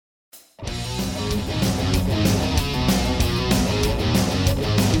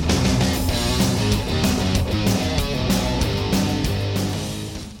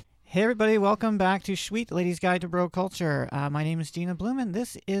Hey everybody, welcome back to Sweet Ladies Guide to Bro Culture. My name is Gina Bloom, and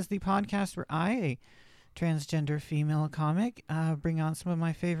this is the podcast where I, a transgender female comic, bring on some of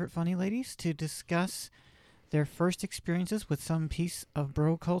my favorite funny ladies to discuss their first experiences with some piece of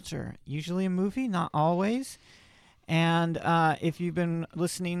bro culture. Usually a movie, not always. And if you've been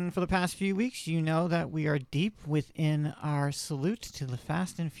listening for the past few weeks, you know that we are deep within our salute to the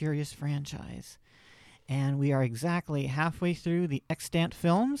Fast and Furious franchise. And we are exactly halfway through the extant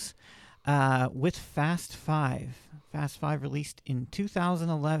films with Fast Five. Fast Five released in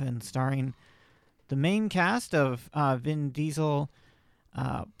 2011, starring the main cast of Vin Diesel,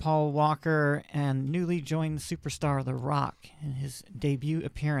 Paul Walker, and newly joined superstar The Rock in his debut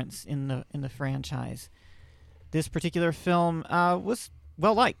appearance in the franchise. This particular film was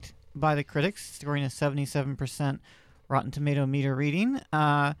well liked by the critics, scoring a 77% Rotten Tomato meter reading,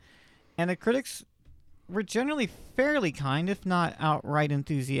 and the critics were generally fairly kind, if not outright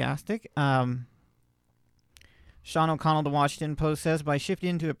enthusiastic. Sean O'Connell, the Washington Post, says, by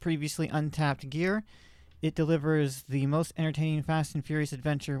shifting into a previously untapped gear, it delivers the most entertaining Fast and Furious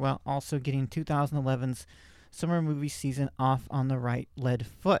adventure while also getting 2011's summer movie season off on the right lead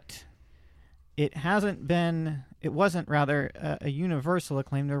foot. It wasn't a universal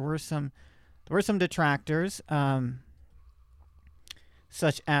acclaim. There were some detractors.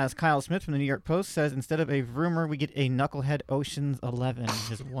 Such as Kyle Smith from the New York Post says, instead of a rumor, we get a knucklehead Ocean's 11,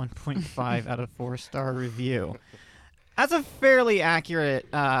 his 1.5 out of 4-star review. That's a fairly accurate,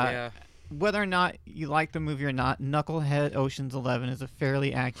 whether or not you like the movie or not, knucklehead Ocean's 11 is a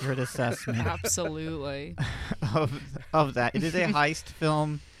fairly accurate assessment. Absolutely. of that. It is a heist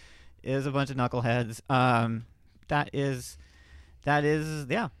film. It is a bunch of knuckleheads. That's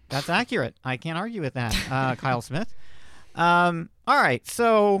accurate. I can't argue with that, Kyle Smith. All right,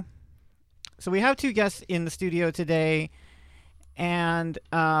 so we have two guests in the studio today, and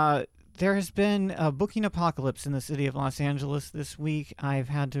there has been a booking apocalypse in the city of Los Angeles this week. I've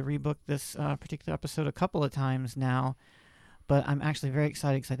had to rebook this particular episode a couple of times now, but I'm actually very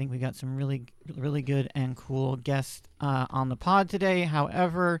excited because I think we got some really, really good and cool guests on the pod today.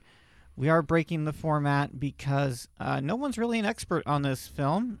 However, we are breaking the format because no one's really an expert on this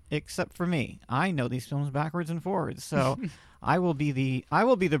film except for me. I know these films backwards and forwards, so I will be the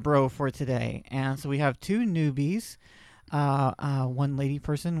bro for today. And so we have two newbies, one lady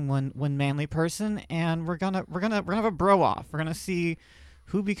person, one manly person, and we're gonna have a bro off. We're gonna see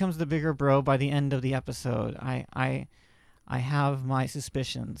who becomes the bigger bro by the end of the episode. I have my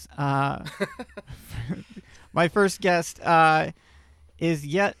suspicions. My first guest is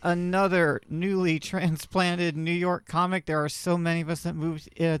yet another newly transplanted New York comic. There are so many of us that moved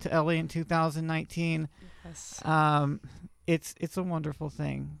to LA in 2019. Yes. It's a wonderful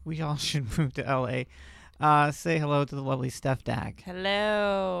thing. We all should move to LA. Say hello to the lovely Steph Dag.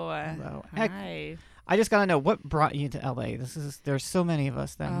 Hello. Hello. Hi. I just gotta know, what brought you to LA? There's so many of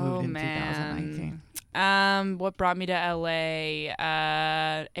us that moved in 2019. What brought me to LA?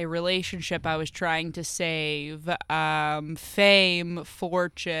 A relationship I was trying to save, fame,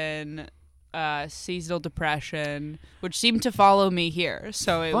 fortune, seasonal depression, which seemed to follow me here.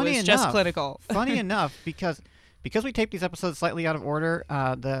 So it was just clinical. Funny enough, because we taped these episodes slightly out of order,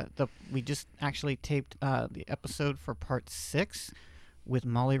 we just actually taped the episode for part 6 with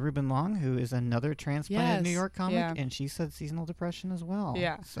Molly Rubin Long, who is another transplanted New York comic, and she said seasonal depression as well.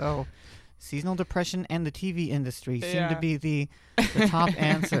 Yeah. So seasonal depression and the TV industry seem to be the top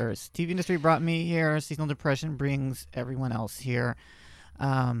answers. TV industry brought me here. Seasonal depression brings everyone else here.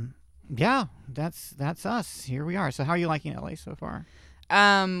 That's us. Here we are. So how are you liking LA so far?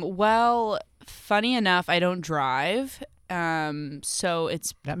 Well, funny enough, I don't drive. So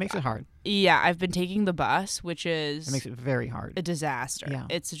that makes it hard. Yeah, I've been taking the bus, which is it makes it very hard. A disaster. Yeah.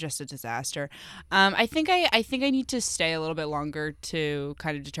 It's just a disaster. I think I need to stay a little bit longer to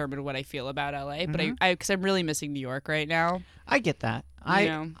kind of determine what I feel about LA, but because I'm really missing New York right now. I get that.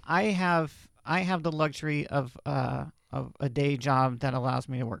 I have the luxury of a day job that allows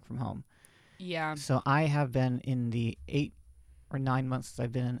me to work from home. Yeah. So I have been in the 8 or 9 months since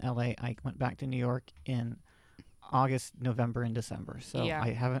I've been in LA. I went back to New York in August, November, and December. So I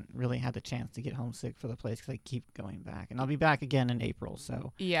haven't really had the chance to get homesick for the place because I keep going back. And I'll be back again in April.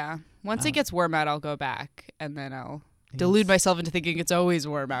 So yeah. Once it gets warm out, I'll go back. And then I'll delude myself into thinking it's always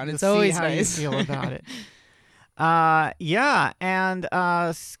warm out. It's always nice. See how you feel about it. And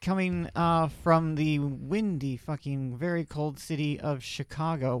coming from the windy, fucking very cold city of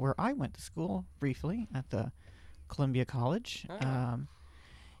Chicago, where I went to school briefly at the Columbia College.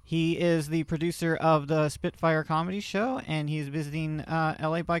 He is the producer of the Spitfire Comedy Show, and he's visiting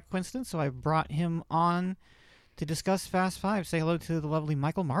LA by coincidence, so I brought him on to discuss Fast Five. Say hello to the lovely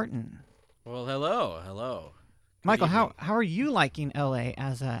Michael Martin. Well, hello. Good Michael, evening. how are you liking LA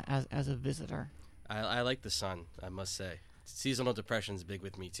as a visitor? I like the sun, I must say. Seasonal depression's big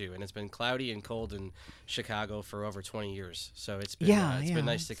with me too, and it's been cloudy and cold in Chicago for over 20 years. So it's been been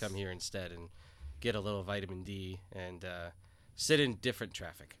nice to come here instead and get a little vitamin D and sit in different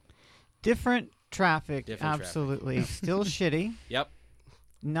traffic. Different traffic, Different absolutely. Still shitty. Yep.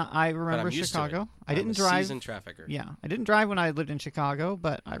 No, I remember I'm used to it. Chicago. I I'm didn't a drive. Seasoned trafficker. Yeah, I didn't drive when I lived in Chicago,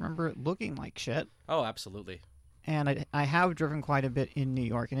 but I remember it looking like shit. Oh, absolutely. And I have driven quite a bit in New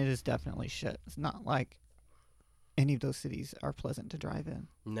York, and it is definitely shit. It's not like any of those cities are pleasant to drive in.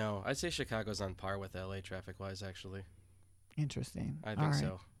 No, I'd say Chicago's on par with LA traffic-wise, actually. Interesting. I All think right.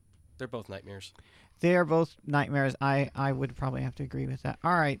 so. They're both nightmares. They are both nightmares. I would probably have to agree with that.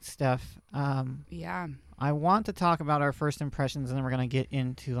 All right, Steph. Yeah. I want to talk about our first impressions, and then we're going to get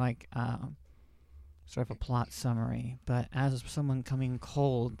into like sort of a plot summary. But as someone coming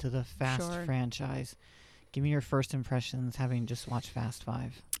cold to the Fast Sure. franchise, give me your first impressions having just watched Fast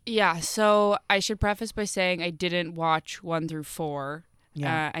Five. Yeah, so I should preface by saying I didn't watch 1 through 4.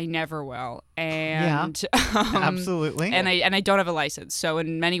 Yeah, I never will. And absolutely. And I don't have a license, so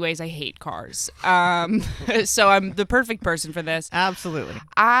in many ways I hate cars. So I'm the perfect person for this. Absolutely.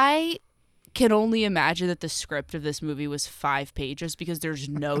 I can only imagine that the script of this movie was 5 pages because there's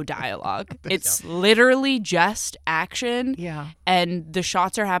no dialogue. It's literally just action, Yeah. and the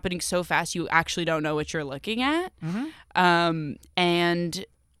shots are happening so fast you actually don't know what you're looking at. Mm-hmm. And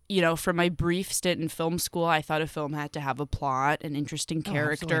you know, from my brief stint in film school, I thought a film had to have a plot and interesting Oh,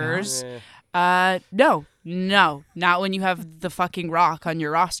 absolutely not. characters. Eh, No, not when you have the fucking Rock on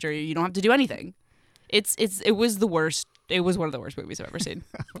your roster. You don't have to do anything. It was the worst. It was one of the worst movies I've ever seen.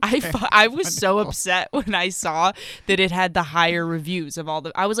 I was so upset when I saw that it had the higher reviews of all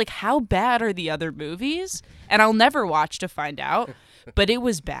the. I was like, how bad are the other movies? And I'll never watch to find out. But it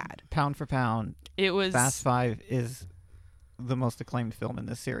was bad. Pound for pound, It was. Fast Five is the most acclaimed film in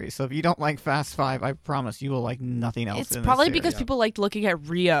this series. So if you don't like Fast Five, I promise you will like nothing else. It's in probably this because series. people liked looking at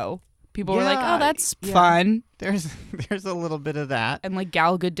Rio. People were like, Yeah, "Oh, that's yeah. fun." there's a little bit of that. And like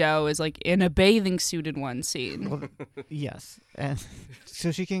Gal Gadot is like in a bathing suit in one scene. Well, yes, and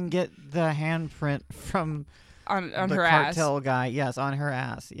so she can get the handprint from on the her ass. cartel guy. Yes, on her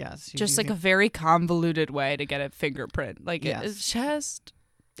ass. Yes, she's Just like a using- very convoluted way to get a fingerprint. Like Yes. it's just,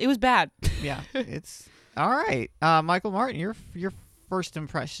 it was bad. yeah. It's all right. Michael Martin, your first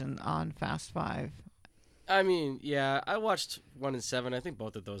impression on Fast Five. I mean, yeah, I watched 1 and 7. I think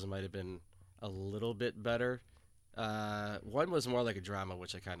both of those might have been a little bit better. 1 was more like a drama,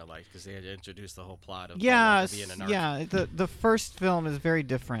 which I kind of liked because they had introduced the whole plot of Yeah, being an arc. yeah. The first film is very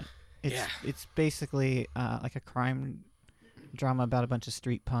different. It's Yeah. it's basically like a crime drama about a bunch of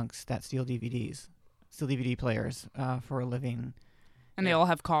street punks that steal DVD players for a living. And they all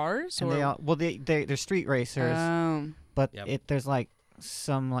have cars. And they're street racers, but Yep. there's like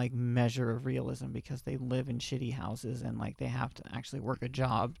some like measure of realism because they live in shitty houses and like they have to actually work a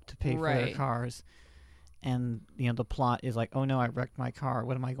job to pay for their Right. cars. And the plot is like, oh no, I wrecked my car.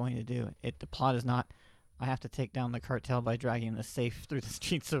 What am I going to do? The plot is not, I have to take down the cartel by dragging the safe through the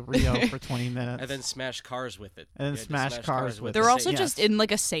streets of Rio for 20 minutes. And then smash cars with it. And then You had to smash cars with They're it. also Yes. just in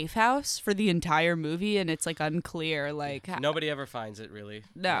like a safe house for the entire movie, and it's like unclear. Like Nobody ever finds it, really.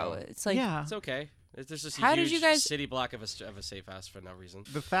 no, it's like yeah. It's okay. There's just a How did huge you guys- city block of a safe house for no reason.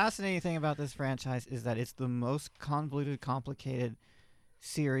 The fascinating thing about this franchise is that it's the most convoluted, complicated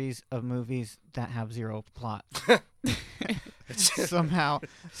series of movies that have zero plot. somehow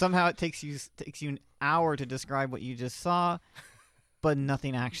it takes you an hour to describe what you just saw, but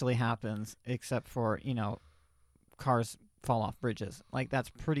nothing actually happens except for cars fall off bridges. Like that's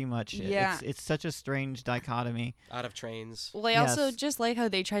pretty much it. Yeah. It's such a strange dichotomy. Out of trains. Well, I also Yes. just like how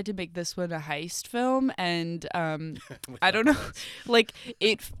they tried to make this one a heist film, and I Without don't know, plans. like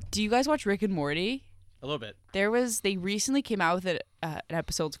it. Do you guys watch Rick and Morty? A little bit. They recently came out with an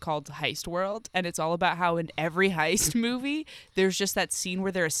episode called Heist World, and it's all about how in every heist movie there's just that scene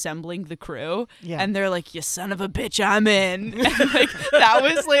where they're assembling the crew, Yeah. and they're like, "You son of a bitch, I'm in." And, like that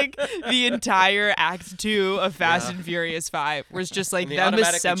was like the entire Act 2 of Fast Yeah. and Furious 5, was just like And they them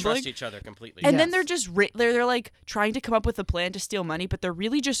automatically assembling. trust each other completely. And then Yes. they're just they're like trying to come up with a plan to steal money, but they're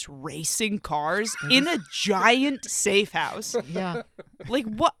really just racing cars in a giant safe house. Yeah. Like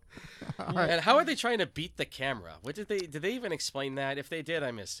what? And how are they trying to beat the camera? Did they even explain that? If they did,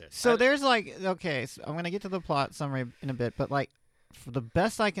 I missed it. So there's like, okay, so I'm going to get to the plot summary in a bit, but like, for the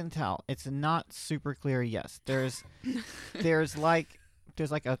best I can tell, it's not super clear. Yes, there's like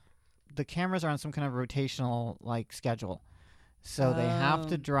the cameras are on some kind of rotational like schedule. So they have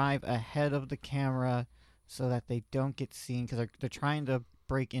to Oh. drive ahead of the camera so that they don't get seen, because they're trying to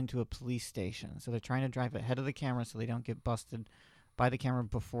break into a police station. So they're trying to drive ahead of the camera so they don't get busted by the camera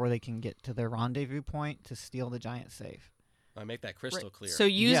before they can get to their rendezvous point to steal the giant safe. I make that crystal clear. So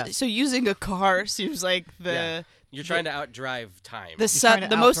using a car seems like you're trying to outdrive time.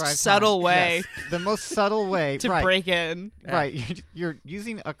 The most subtle way. Yes, the most subtle way to break in. Right. You're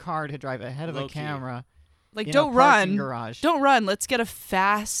using a car to drive ahead of a camera. Like, in don't a parking run. Garage. Don't run. Let's get a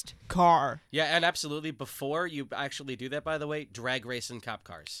fast car. Yeah, and absolutely. Before you actually do that, by the way, drag race in cop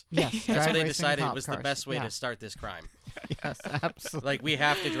cars. Yes, that's what they decided was the best way to start this crime. Yes, absolutely. Like, we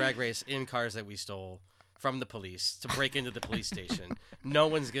have to drag race in cars that we stole from the police to break into the police station. No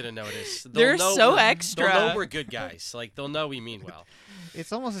one's gonna notice. They're so extra. They'll know we're good guys. Like, they'll know we mean well.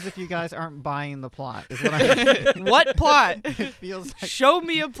 It's almost as if you guys aren't buying the plot. Is what I What plot? It feels like. Show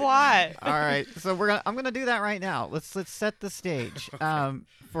me a plot. All right, so I'm gonna do that right now. Let's set the stage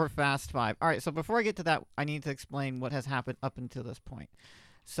for Fast Five. All right, so before I get to that, I need to explain what has happened up until this point.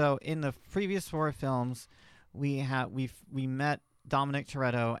 So in the previous 4 films, we met Dominic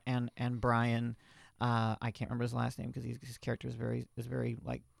Toretto and Brian. I can't remember his last name because his character is very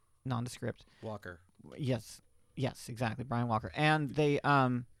like nondescript. Walker. Yes, exactly, Brian Walker. And they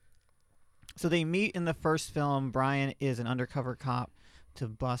so they meet in the first film. Brian is an undercover cop to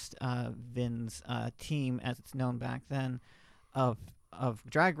bust Vin's team, as it's known back then, of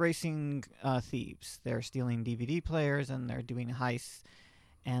drag racing thieves. They're stealing DVD players and they're doing heists.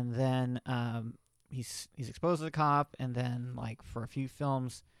 And then he's exposed as a cop, and then like for a few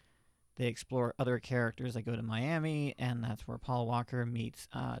films, they explore other characters. They go to Miami, and that's where Paul Walker meets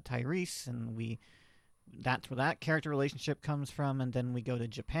Tyrese, and that's where that character relationship comes from. And then we go to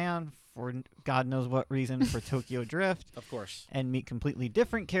Japan for God knows what reason for Tokyo Drift. Of course. And meet completely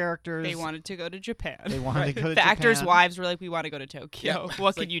different characters. They wanted to go to Japan. They wanted to go to the Japan. actors' wives were like, we want to go to Tokyo. Yeah.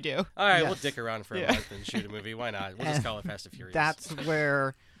 What can you do? All right, Yes. we'll dick around for a month and shoot a movie. Why not? We'll just call it Fast and Furious. That's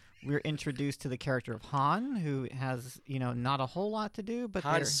where we're introduced to the character of Han, who has, not a whole lot to do, but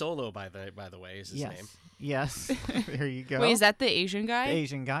Han Solo, by the way, is his name. Yes. There you go. Wait, is that the Asian guy? The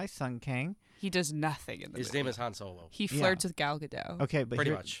Asian guy, Sung Kang. He does nothing in the His movie. name is Han Solo. He flirts with Gal Gadot. Okay, but Pretty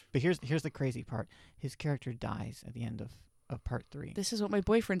much. But here's the crazy part. His character dies at the end of part 3. This is what my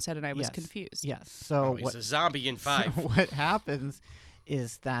boyfriend said, and I was confused. Yes. So he's a zombie in 5. So what happens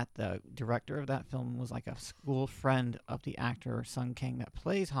is that the director of that film was like a school friend of the actor Sung Kang that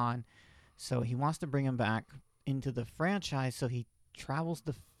plays Han. So he wants to bring him back into the franchise, so he travels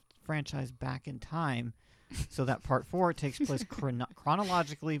the franchise back in time so that part 4 takes place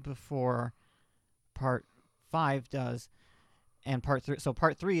chronologically before part 5 does, and part 3. So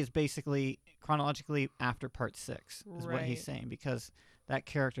part 3 is basically chronologically after part 6, is what he's saying, because that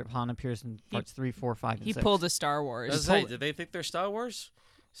character of Han appears in parts 3, 4, 5, and 6. He pulled a Star Wars. Did they think they're Star Wars?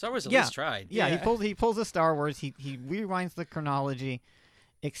 Star Wars at least tried. Yeah, he pulls a Star Wars. He rewinds the chronology,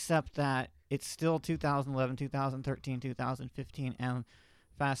 except that it's still 2011, 2013, 2015, and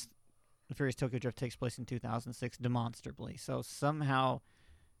Fast and Furious Tokyo Drift takes place in 2006 demonstrably. So somehow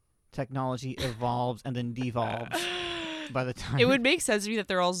technology evolves and then devolves by the time. It would make sense to me that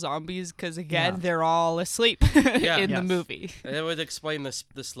they're all zombies because, again, they're all asleep in the movie. It would explain the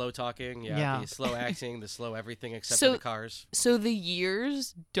slow talking, the slow acting, the slow everything except for the cars. So the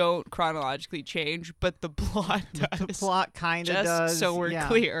years don't chronologically change, but the plot does. The plot kind of does. Just so we're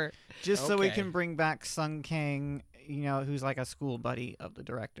clear. Just so we can bring back Sung Kang, who's like a school buddy of the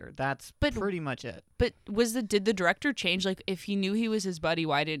director. That's pretty much it. But did the director change? Like, if he knew he was his buddy,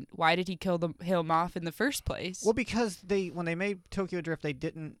 why did he kill him off in the first place? Well, because when they made Tokyo Drift, they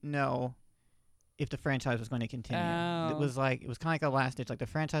didn't know if the franchise was going to continue. Oh. It was kind of like a last ditch. Like the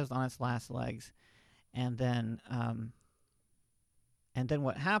franchise was on its last legs, and then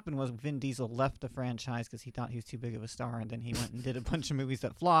what happened was Vin Diesel left the franchise because he thought he was too big of a star, and then he went and did a bunch of movies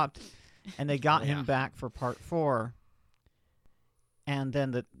that flopped, and they got him back for part 4. And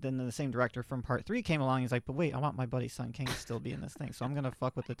then the same director from part 3 came along. He's like, but wait, I want my buddy Sung Kang to still be in this thing, so I'm gonna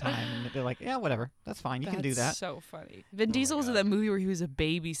fuck with the time. And they're like, yeah, whatever, that's fine, you can do that. That's so funny. Vin Diesel was in that movie where he was a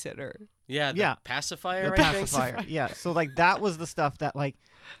babysitter. Yeah, pacifier. The pacifier. Yeah, so like that was the stuff that like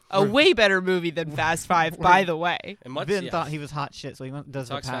a way better movie than Fast 5, by the way. Vin thought he was hot shit, so he does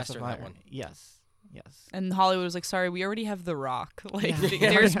the Talks faster in pacifier. that one. Yes. And Hollywood was like, sorry, we already have The Rock. Like,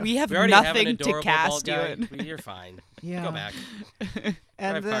 we have already nothing have an to cast you in. You're fine. Yeah. Go back.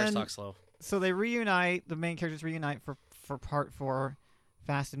 And Drive then, cars, talk slow. So they reunite. The main characters reunite for part 4,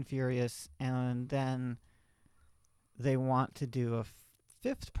 Fast and Furious, and then they want to do a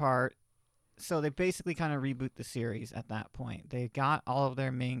 5th part. So they basically kind of reboot the series at that point. They got all of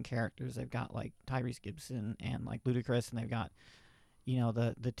their main characters. They've got like Tyrese Gibson and like Ludacris, and they've got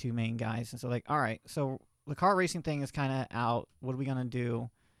the 2 main guys. And so like, all right, so the car racing thing is kind of out. What are we gonna do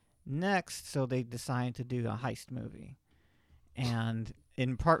next? So they decide to do a heist movie, and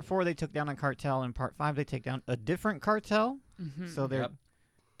in part 4 they took down a cartel. In part 5 they take down a different cartel. So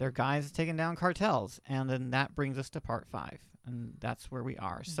they're guys taking down cartels, and then that brings us to part 5. And that's where we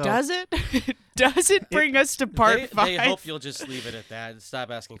are. So does it? Does it bring us to part 5? They hope you'll just leave it at that. Stop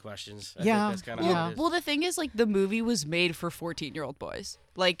asking questions. I think that's kind of how it is. Well, the thing is, like, the movie was made for 14-year-old boys.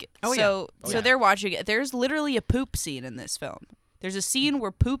 Like, Oh, so they're watching it. There's literally a poop scene in this film. There's a scene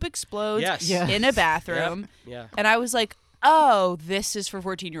where poop explodes in a bathroom. Yeah. And I was like, oh, this is for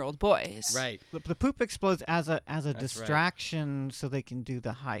 14-year-old boys. Right. The poop explodes as a distraction, so they can do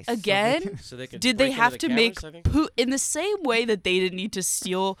the heist. Again? So they could Did they break into have the to cameras, make poop in the same way that they didn't need to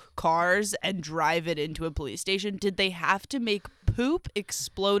steal cars and drive it into a police station? Did they have to make poop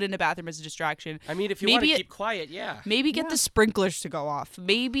explode in a bathroom as a distraction? I mean, if you want to keep quiet, yeah. Maybe get the sprinklers to go off.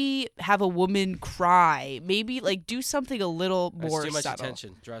 Maybe have a woman cry. Maybe like do something a little more too much subtle.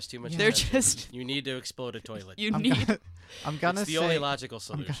 attention. Draws too much They're attention. just You need to explode a toilet. I'm gonna it's the say, only logical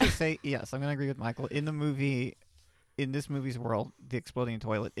solution. I'm gonna say yes. I'm gonna agree with Michael. In this movie's world, the exploding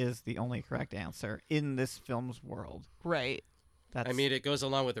toilet is the only correct answer in this film's world. Right. I mean, it goes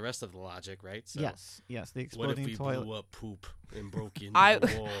along with the rest of the logic, right? So yes, the exploding what if we toilet. blew up poop and broke into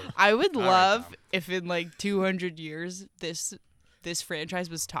the wall? I would All love right, if in like 200 years this franchise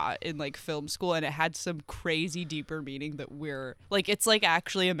was taught in like film school and it had some crazy deeper meaning that we're like, it's like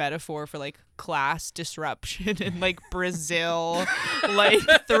actually a metaphor for like class disruption in like Brazil, like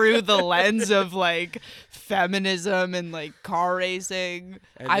through the lens of like feminism and like car racing.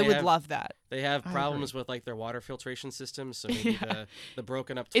 And I would love that. They have problems with like their water filtration systems, so maybe the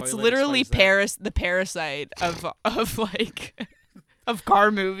broken up toilet. It's literally explains the parasite of like of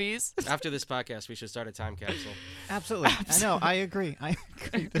car movies. After this podcast, we should start a time capsule. Absolutely. I know. I agree.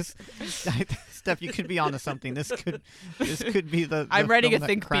 Steph, you could be onto something. This could be the I'm writing a film that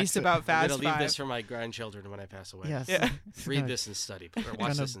think cracks piece it. about Fast I'm gonna leave Five. this for my grandchildren when I pass away. Yes. Yeah. Read this and study, or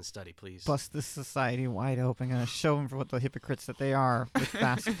watch this and study, please. Bust this society wide open. Gonna show them for what the hypocrites that they are with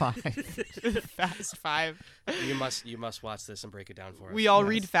Fast Five. Fast Five. You must watch this and break it down for us. We all Yes.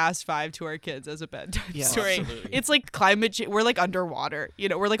 read Fast Five to our kids as a bedtime Yes. story. Absolutely. It's like climate change. We're like underwater. You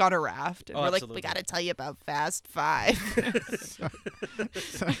know, we're like on a raft. And Oh, we're like, absolutely. we got to tell you about Fast Five.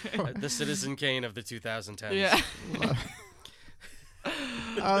 The Citizen Kane of the 2010s. Yeah.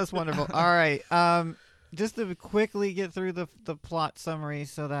 Oh, that's wonderful. All right. Just to quickly get through the plot summary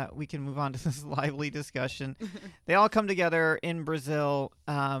so that we can move on to this lively discussion. They all come together in Brazil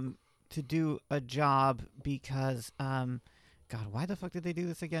to do a job because, God, why the fuck did they do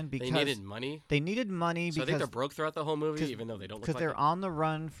this again? Because They needed money. They needed money So I think they're broke throughout the whole movie, even though they don't look like because they're it. on the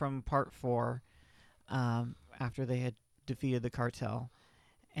run from part 4 after they had defeated the cartel.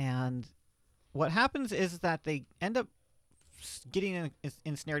 And what happens is that they end up getting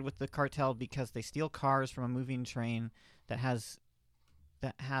ensnared with the cartel because they steal cars from a moving train that has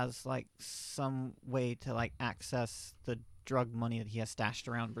like some way to like access the drug money that he has stashed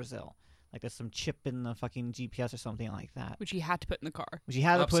around Brazil. Like there's some chip in the fucking GPS or something like that, Which he had to put in the car. which he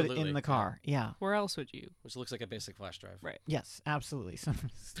had to put Absolutely, in the car. Yeah. Where else would you? Which looks like a basic flash drive. Right. Yes, absolutely. So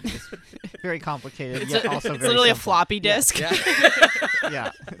it's very complicated, It's, yet also it's very literally a simple. floppy disk. Yeah.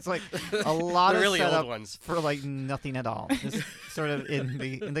 Yeah, it's like a lot The of really setup old ones. for like nothing at all. Just sort of in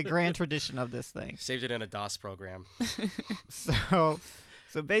the grand tradition of this thing. Saved it in a DOS program. So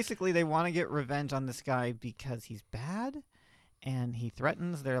basically, they want to get revenge on this guy because he's bad, and he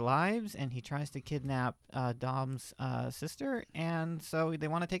threatens their lives, and he tries to kidnap Dom's sister, and so they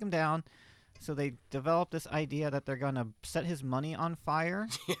want to take him down. So they develop this idea that they're going to set his money on fire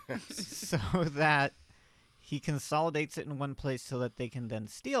so that he consolidates it in one place so that they can then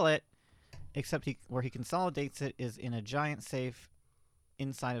steal it, except where he consolidates it is in a giant safe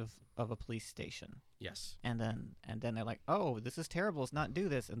inside of a police station. Yes. And then they're like, oh, this is terrible. Let's not do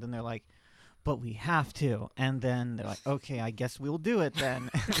this. And then they're like, but we have to. And then they're like, okay, I guess we'll do it then.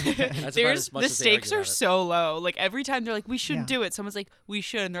 That's about as much The as they stakes argue are about it. so low. Like every time they're like, we shouldn't Yeah. do it. Someone's like, we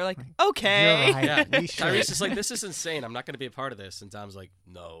should. And they're like, Right. okay. You're right. Yeah, We should. Tyrese is like, this is insane. I'm not going to be a part of this. And Tom's like,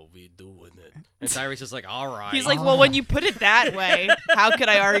 no, we doing it. And Tyrese is like, all right. He's like, well, when you put it that way, how could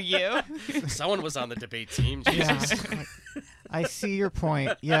I argue? someone was on the debate team. Yeah. Jesus. I see your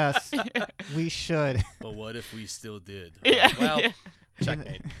point. Yes, we should. But what if we still did? Yeah. Well, Yeah.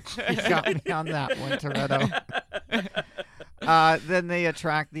 checkmate. You got me on that one, Toretto. Then they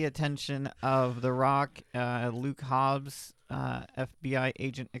attract the attention of The Rock, Luke Hobbs, FBI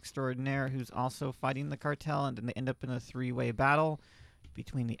agent extraordinaire, who's also fighting the cartel, and then they end up in a 3-way battle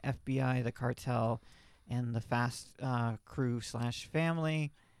between the FBI, the cartel, and the Fast crew /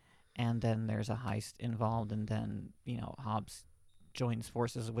 family. and then there's a heist involved, and then Hobbs joins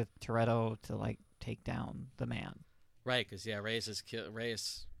forces with Toretto to like take down the man. Right, because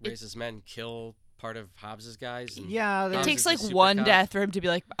Reyes' men kill part of Hobbs's guys. And it takes like one death for him to be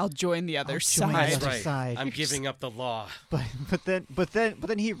like, "I'll join the other side." That's right. I'm giving up the law. But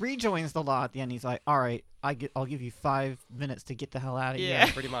then he rejoins the law at the end. He's like, "All right, I'll give you 5 minutes to get the hell out of here."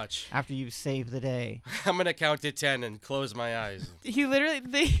 Pretty much. After you save the day, I'm gonna count to 10 and close my eyes. He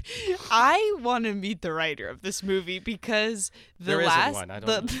literally. I want to meet the writer of this movie because there isn't one. I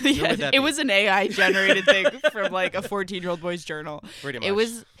don't know. It was an AI generated thing from like a 14-year-old boy's journal. Pretty much. It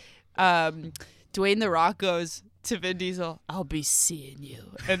was. Dwayne The Rock goes to Vin Diesel, "I'll be seeing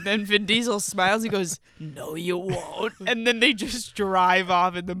you." And then Vin Diesel smiles. He goes, "No, you won't." And then they just drive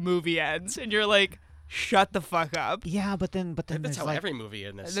off and the movie ends. And you're like, shut the fuck up. Yeah, but then that's how every movie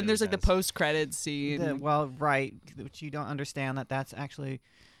in this. And then there's like the post-credits scene. Right. Which you don't understand that's actually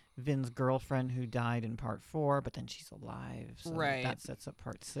Vin's girlfriend who died in part 4, but then she's alive. So right. That sets up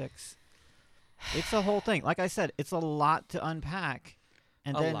part 6. It's a whole thing. Like I said, it's a lot to unpack.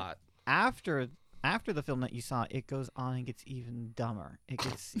 And then after the film that you saw, it goes on and gets even dumber. It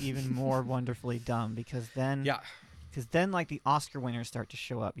gets even more wonderfully dumb because then like the Oscar winners start to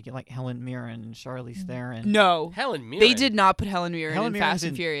show up. You get like Helen Mirren and Charlize Theron. No, Helen Mirren. They did not put Helen Mirren in Fast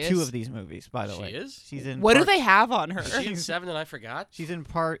and Furious. 2 of these movies, by the way. She is. She's in. What do they have on her? Is she in 7 and I forgot? She's in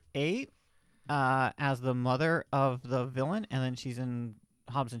part 8 as the mother of the villain, and then she's in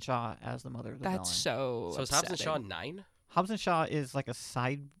Hobbs and Shaw as the mother of the villain. That's so. So is Hobbs and Shaw 9? Hobbs and Shaw is like a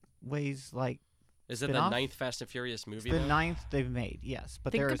sideways like. Is it the 9th Fast and Furious movie? It's the 9th they've made, yes.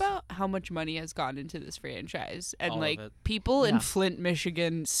 But think about how much money has gone into this franchise, and all like of it. People in Flint,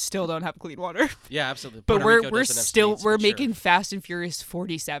 Michigan, still don't have clean water. Yeah, absolutely. But we're making Fast and Furious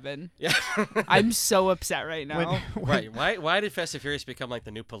 47. Yeah, I'm so upset right now. Right? Why did Fast and Furious become like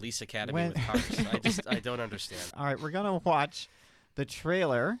the new police academy with cars? I don't understand. All right, we're gonna watch the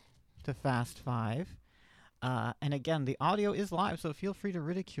trailer to Fast 5. And again, the audio is live, so feel free to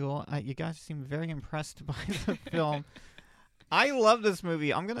ridicule. You guys seem very impressed by the film. I love this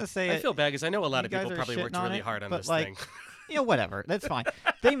movie. I'm going to say I feel bad because I know a lot of people probably worked really it, hard on this like, thing. Whatever. That's fine.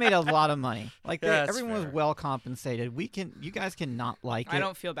 They made a lot of money. Like everyone fair. Was well compensated. You guys cannot like it. I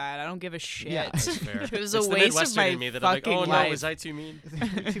don't feel bad. I don't give a shit. Yeah. That's fair. It was a waste of my fucking life. Oh no, was I too mean?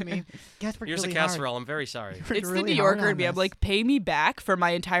 Too mean. Guys, here's really a casserole. I'm very sorry. It's really the New Yorker hard in me. on I'm like, pay me back for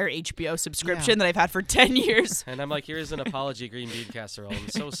my entire HBO subscription Yeah. that I've had for 10 years. And I'm like, here's an apology green bean casserole. I'm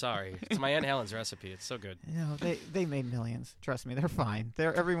so sorry. It's my Aunt Helen's recipe. It's so good. No, they made millions. Trust me, they're fine.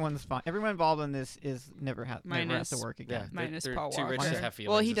 Everyone's fine. Everyone involved in this never has to work again. Minus they're Paul too rich Walker. to have feelings.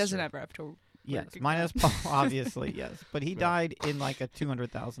 Well, he it's doesn't true. ever have to. Yes, work minus again. Paul, obviously, yes. But he died in like a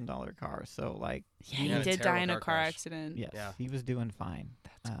 $200,000 car, so like Yeah, He he had a did die terrible in a car car crash. accident. yes, Yeah. he was doing fine.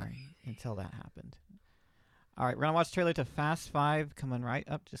 That's great. Until that happened. All right, we're gonna watch the trailer to Fast 5 coming right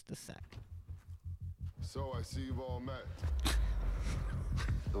up just a sec. So I see you've all met.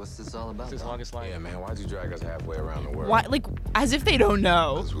 What's this all about? It's his longest line. Yeah, man, why'd you drag us halfway around the world? Why? Like, as if they don't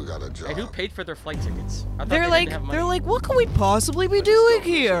know. 'Cause we got a job. And who paid for their flight tickets? I thought They're they like, didn't have money. what can we possibly be doing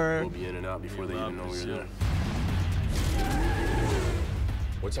here? We'll be in and out before they even know we're there.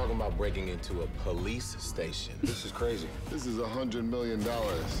 We're talking about breaking into a police station. This is crazy. This is $100 million.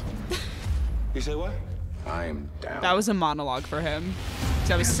 You say what? I am down. That was a monologue for him.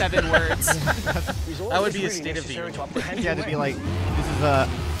 That was 7 words. That would be a state of the union. He had to be like, this is a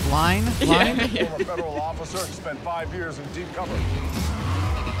line. Former federal officer, spent 5 years in deep cover.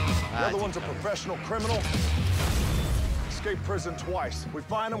 The other one's a professional criminal. Escaped prison twice. We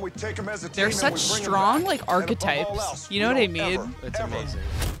find him, we take him as a team. They're and such we bring him strong, back. like, And above all archetypes. else, You know we what I don't mean? ever, It's ever amazing.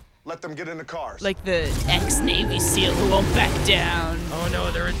 let them get in the cars. Like the ex-Navy SEAL who won't back down. Oh no,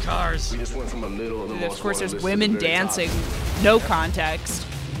 they're in cars. We just went from the middle of the And most of course, wanted there's list to women the very top. dancing. No context.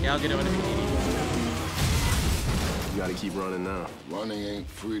 Yeah, I'll get it when You gotta keep running now. Running ain't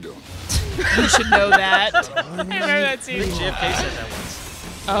freedom. You should know that. I remember that I scene. think JFK said that once.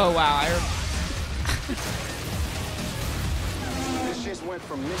 Oh, wow. This just went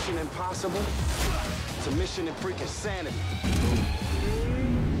from Mission Impossible to Mission and freaking Sanity.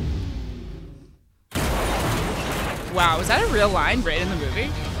 Wow, was that a real line right in the movie?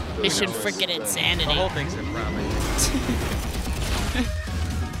 Mission freaking The insanity. whole thing's improv.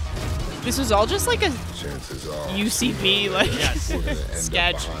 This was all just like a Chances are. UCB, like, Yes. we're gonna end up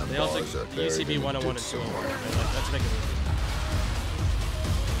sketch. behind They also bars or buried UCB in a 101 and ditch 201. somewhere. Let's make a movie.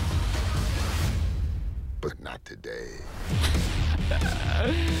 But not today.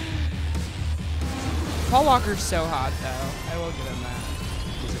 Paul Walker's so hot, though. I will give him that.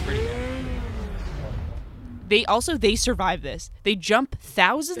 He's a pretty man. They survive this. They jump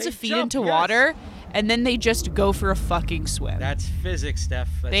thousands of feet into water, and then they just go for a fucking swim. That's physics, Steph.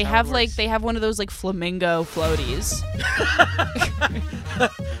 That's They how have it like works. they have one of those like flamingo floaties.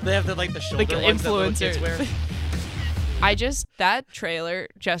 They have the shoulder Like ones that little kids influencers. wear. That trailer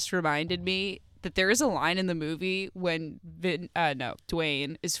just reminded me that there is a line in the movie when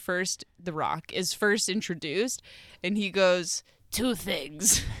Dwayne is first, The Rock is first introduced, and he goes, 2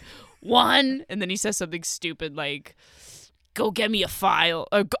 things. 1, and then he says something stupid like, go get me a file,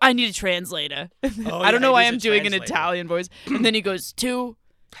 or I need a translator. I don't know why I'm doing an Italian voice. And then he goes, 2,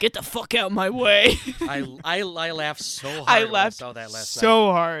 get the fuck out my way. I laughed so hard I when laughed I saw that last night.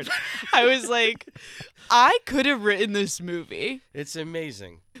 so hard. I was like, I could have written this movie. It's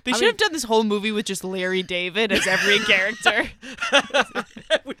amazing. They should have done this whole movie with just Larry David as every character.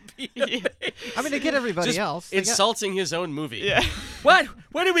 That would be I mean, they get everybody just else. They got- insulting his own movie. Yeah. What?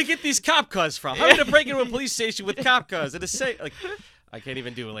 Where did we get these cop cars from? How did I break into a police station with cop cars? And I can't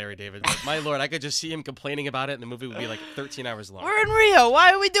even do a Larry David. But my lord, I could just see him complaining about it, and the movie would be like 13 hours long. We're in Rio.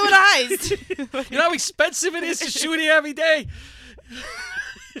 Why are we doing heist? You know how expensive it is to shoot here every day?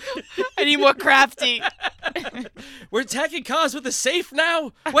 I need more crafty. We're attacking cars with a safe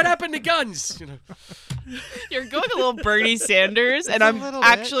now? What happened to guns? You're going a little Bernie Sanders, and a I'm little bit.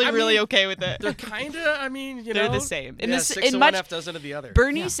 actually I really mean, okay with it. They're kind of, They're the same. In this, 6 in of much, one, half dozen of the other.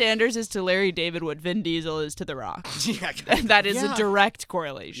 Bernie Sanders is to Larry David what Vin Diesel is to The Rock. Yeah, That is Yeah. a direct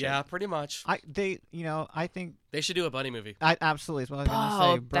correlation. yeah, pretty much. I think They should do a buddy movie. I absolutely is what I was going to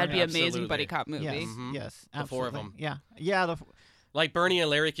Oh, say. that'd be Absolutely. amazing buddy cop movie. Yes, Mhm. yes, The 4 of absolutely. them. Yeah. Like Bernie and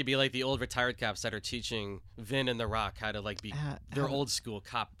Larry could be like the old retired cops that are teaching Vin and The Rock how to be their how- old school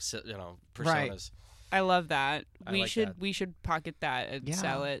cop, personas. Right. I love that. I We like should that. we should pocket that and Yeah.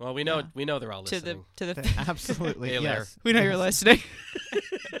 sell it Well, we know they're all to the listening. to the. Absolutely, Hey, Larry. yes. We know you're listening.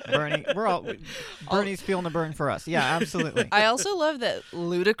 Bernie, Bernie's feeling the burn for us. Yeah, absolutely. I also love that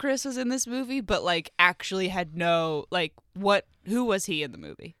Ludacris was in this movie, but actually had no who was he in the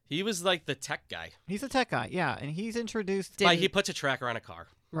movie? He was like the tech guy. He's a tech guy, yeah, and he's introduced. He puts a tracker on a car.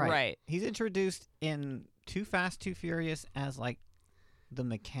 Right. He's introduced in Too Fast, Too Furious as the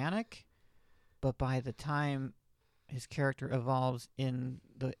mechanic, but by the time his character evolves in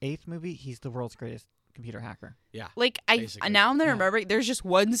the 8th movie, he's the world's greatest computer hacker. Yeah. I now I'm remembering there's just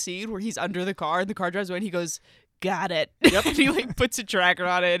one scene where he's under the car and the car drives away and he goes, got it. Yep. And he puts a tracker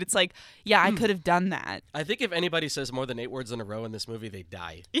on it. It's like, yeah, I could have done that. I think if anybody says more than 8 words in a row in this movie, they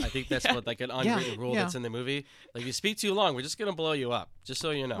die. I think that's what an unwritten rule that's in the movie. Like, if you speak too long, we're just gonna blow you up. Just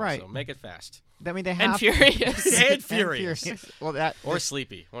so you know. Right. So make it fast. I mean, they And have furious. And furious. Well, that Or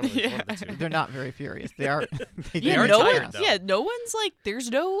sleepy. One of the two. they're not very furious. They are. They are no tired, one, though. yeah, no one's there's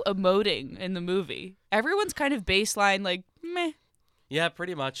no emoting in the movie. Everyone's kind of baseline meh. Yeah,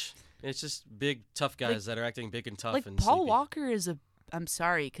 pretty much. It's just big, tough guys that are acting big and tough and Paul sleepy. Walker is I'm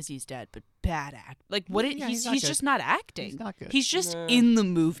sorry because he's dead, but bad act. Yeah, he's not good. just not acting. He's not good. He's just Nah. in the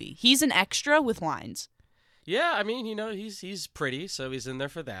movie. He's an extra with lines. Yeah, I mean, he's pretty, so he's in there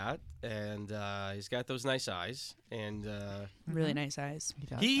for that, and he's got those nice eyes, and Really nice eyes.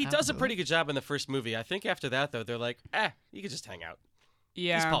 he does a pretty good job in the first movie. I think after that, though, they're like, you could just hang out.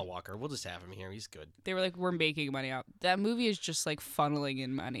 Yeah. He's Paul Walker. We'll just have him here. He's good. They were we're making money out. That movie is just funneling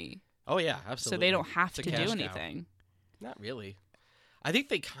in money. Oh yeah, absolutely. So they don't have It's a to cash do cow. anything. Not really. I think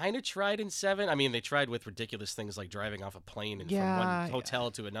they kind of tried in 7. I mean, they tried with ridiculous things like driving off a plane and from one hotel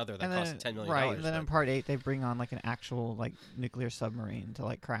to another that and cost $10 million. Right, and then in but part 8, they bring on an actual nuclear submarine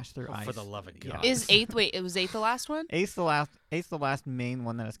to crash through ice. for the love of Yeah. God. Is 8th it was 8th the last one? Eight's the last main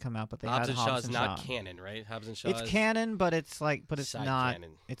one that has come out, but they Hobbs had and Hobbs Shaw is and not Shaw. canon, right? Hobbs and Shaw It's is, canon, but it's Side not.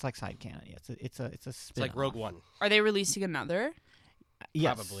 canon. It's like side canon. Yeah, it's a It's spin. like Rogue One. Are they releasing another?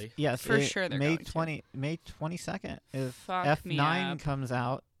 Yes, Probably. Yes, For sure they're May going to. May 22nd is Fuck me F9 up. comes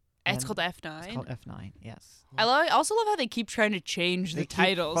out. It's and called F9. It's called F9. Yes. I also love how they keep trying to change They the keep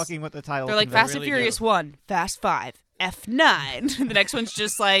titles. fucking with the title. They're like convention. Fast and really Furious do. 1, Fast 5, F9. The next one's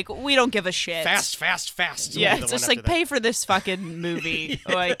just we don't give a shit. Fast. Yeah, The it's one just after that. pay for this fucking movie.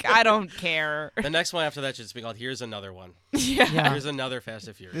 I don't care. The next one after that should just be called Here's Another One. Yeah. Yeah. Here's another Fast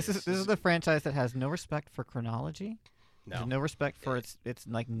and Furious. This is the franchise that has no respect for chronology. No. Has no respect for its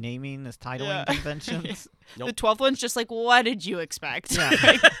naming, its titling Yeah. conventions. Nope. The 12th one's just what did you expect?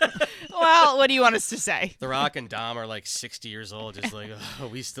 Yeah. Well, what do you want us to say? The Rock and Dom are 60 years old, just are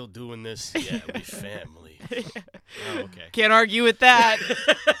we still doing this? Yeah, we family. Oh, okay. Can't argue with that.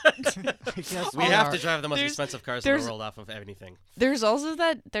 I guess We have are. to drive the most There's- expensive cars in there's- the world off of anything. There's also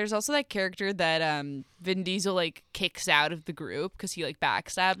that character that Vin Diesel kicks out of the group because he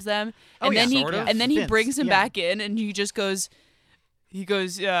backstabs them, Oh, and yeah, then sort of. he Vince, brings him yeah. back in, and he just goes, he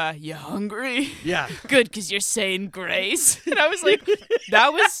goes, you hungry? Yeah. Good, because you're saying grace. And I was like,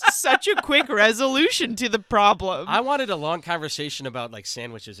 that was such a quick resolution to the problem. I wanted a long conversation about like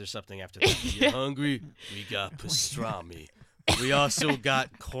sandwiches or something after that. You hungry? We got pastrami. We also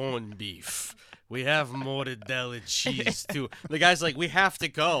got corned beef. We have mozzarella cheese too. The guy's like, we have to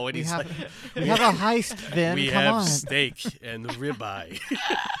go, and We he's have, like, we have a heist, Vin. we Come have on. steak and ribeye.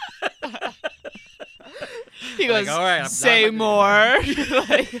 He goes, all right, I'm say not more.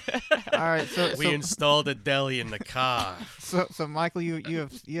 Like, All right, We installed a deli in the car. so Michael, you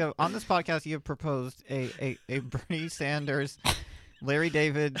have on this podcast you have proposed a Bernie Sanders, Larry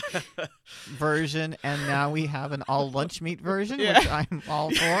David version, and now we have an all lunch meat version, which I'm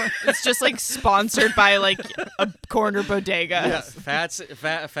all for. it's just like sponsored by like a corner bodega. Yeah,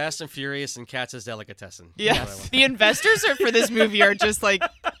 Fast and Furious and Katz's Delicatessen. Yeah. That's what I want. The investors for this movie are just like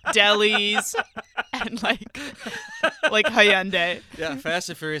delis and like Hyundai. Yeah, Fast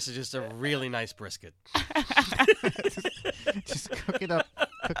and Furious is just a really nice brisket. Just cook it up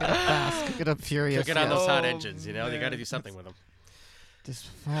fast, cook it up furious. Cook it on yes. those hot Oh, engines, you know? They got to man. do something with them. Just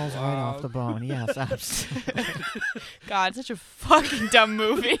falls right off the bone. Yes, absolutely. God, such a fucking dumb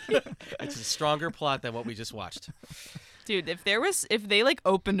movie. It's a stronger plot than what we just watched. Dude, if they like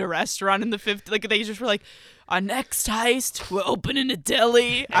opened a restaurant in the 50s, like they just were like, our next heist, we're opening a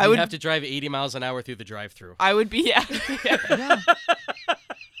deli. I would have to drive 80 miles an hour through the drive-thru. I would be, yeah. Yeah.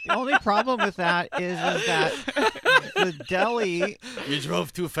 The only problem with that is that the deli You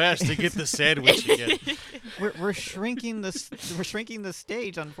drove too fast to get the sandwich again. we're shrinking the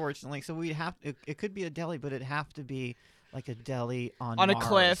stage, unfortunately. So we have it could be a deli, but it'd have to be like a deli on On a Mars.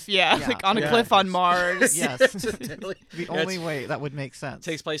 cliff, yeah. Yeah. Like on a Yeah. cliff on Mars. Yes, Deli. the only way that would make sense.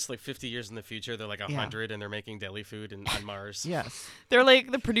 Takes place like 50 years in the future. They're like 100 and they're making deli food on Mars. Yes. They're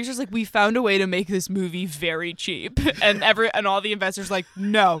like, the producer's like, we found a way to make this movie very cheap. And all the investors like,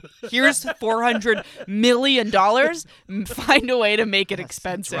 no, here's $400 million. Find a way to make it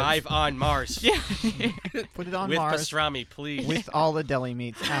expensive. Drive on Mars. Yeah. Put it on With Mars pastrami, please. with all the deli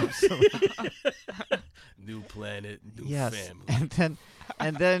meats. Absolutely. New planet, new Yes.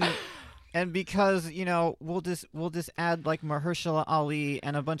 family. And because we'll just add like Mahershala Ali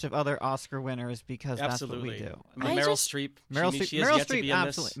and a bunch of other Oscar winners because Absolutely. that's what we do. I Meryl just- Streep. Meryl she Streep, has Meryl yet to Streep, be in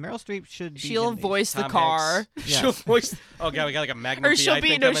absolutely. Meryl Streep should be. She'll in these. voice the Tom car. Hanks. Yes. She'll voice. Oh god, we got like a Magnum Or she'll PI be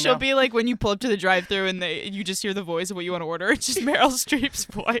thing coming now. be like when you pull up to the drive-thru and you just hear the voice of what you want to order. It's just Meryl Streep's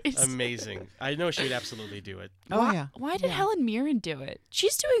voice. Amazing. I know she would absolutely do it. Oh yeah. Why did Helen Mirren do it?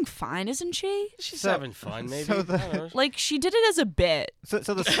 She's doing fine, isn't she? She's So- having fun, maybe. so I don't know. Like she did it as a bit. So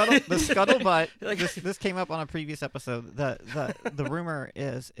the scuttlebutt. This came up on a previous episode. The rumor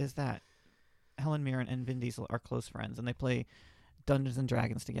is that Helen Mirren and Vin Diesel are close friends and they play Dungeons and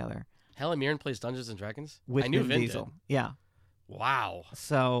Dragons together Helen Mirren plays Dungeons and Dragons. with I knew Vin Vin Diesel. did. Yeah. Wow.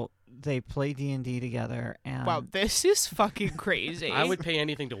 So they play D&D together, and Wow, this is fucking crazy. I would pay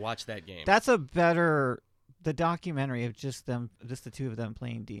anything to watch that game. that's the documentary of just the two of them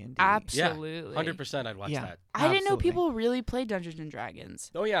playing D&D. Absolutely. 100% I'd watch Yeah. that. I didn't know Absolutely. people really play Dungeons and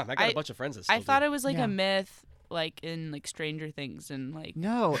Dragons. Oh yeah, I got I- a bunch of friends that still I thought do. it was like Yeah. a myth, like in like Stranger Things and like.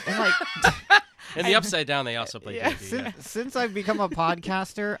 No, and like In the Upside Down, they also play Yeah. D&D. Yeah. since I've become a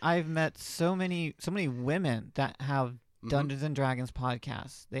podcaster, I've met so many women that have Dungeons and Dragons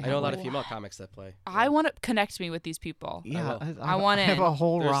podcasts. They I have know a lot like- of female comics that play. I want to connect me with these people. Yeah, will. I want I have in. a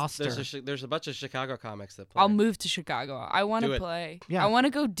whole There's, roster. there's a bunch of Chicago comics that play. I'll move to Chicago. I want Do to it. play. Yeah. I want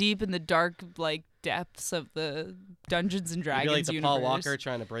to go deep in the dark like depths of the Dungeons and You'd Dragons be like the universe. Paul Walker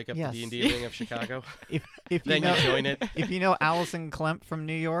trying to break up Yes. the D&D ring of Chicago. If you Then know, you join it. if you know Allison Klemp from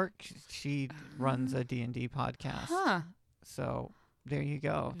New York, she runs a D&D podcast. Huh. So there you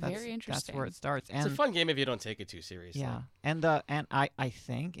go. Very That's interesting. where it starts. It's And a fun game if you don't take it too seriously. yeah, and I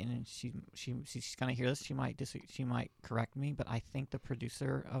think, and she's gonna hear this. She might correct me, but I think the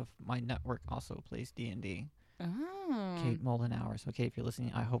producer of my network also plays D&D. Oh. Kate Moldenauer. So Kate, if you're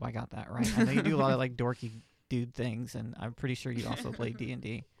listening, I hope I got that right. I know you do a lot of like dorky dude things, and I'm pretty sure you also play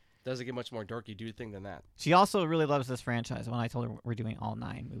D&D. Doesn't get much more dorky dude thing than that. She also really loves this franchise. When I told her we're doing all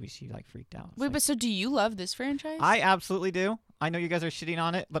 9 movies, she like freaked out. It's Wait, like, but so do you love this franchise? I absolutely do. I know you guys are shitting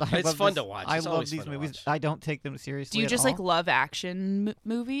on it, but I It's love fun this- to watch. I It's love always these fun to movies. watch. I don't take them seriously. do you at just all. like love action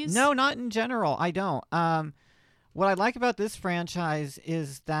movies? No, not in general. I don't. What I like about this franchise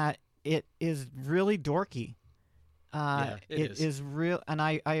is that it is really dorky. Yeah, it is. real, and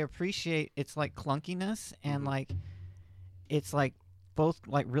I appreciate its like clunkiness and like it's like both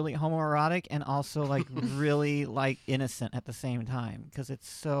like really homoerotic and also like really like innocent at the same time, because it's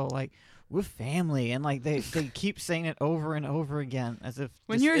so like we're family, and like they keep saying it over and over again as if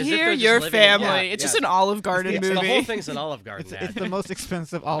when you're as if here, they're just you're living- family. yeah, It's yeah. just an Olive Garden It's- So movie. the whole thing's an Olive Garden ad. it's the most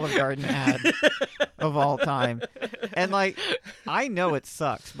expensive Olive Garden ad of all time. And like I know it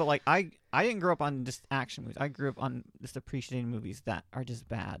sucks, but like I didn't grow up on just action movies. I grew up on just appreciating movies that are just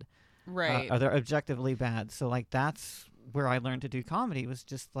bad. Right. Or they're objectively bad. So like that's where I learned to do comedy, was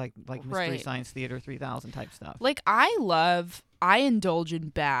just like Mystery Right. Science Theater 3000 type stuff. Like I indulge in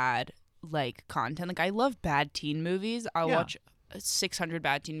bad like content. Like I love bad teen movies. I'll Yeah. watch 600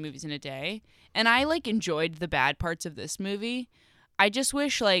 bad teen movies in a day, and I like enjoyed the bad parts of this movie. I just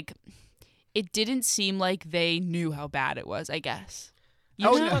wish like it didn't seem like they knew how bad it was, I guess. You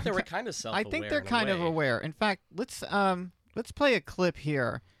I know? thought they were kind of self-aware. I think they're in a kind of way. aware. In fact, let's play a clip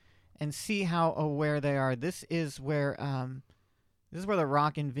here and see how aware they are. This is where The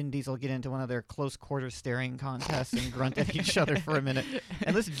Rock and Vin Diesel get into one of their close quarters staring contests and grunt at each other for a minute.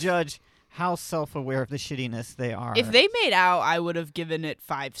 And let's judge how self-aware of the shittiness they are. If they made out, I would have given it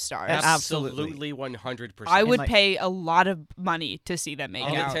 5 stars. Absolutely. Absolutely 100%. I would like- pay a lot of money to see them make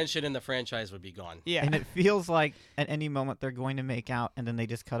All the out. tension in the franchise would be gone. Yeah. And it feels like at any moment they're going to make out, and then they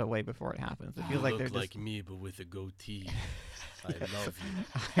just cut away before it happens. It feels like they're just. me, but with a goatee. I love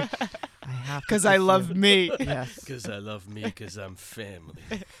you. I have to Because I kiss love you. me. Yes. Because I love me, because I'm family.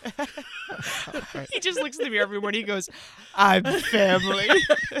 He just looks in the mirror every morning. He goes, "I'm family."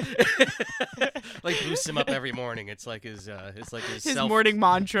 Like boosts him up every morning. It's like his His morning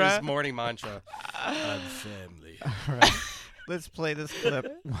mantra. His morning mantra. I'm family. All right. Let's play this clip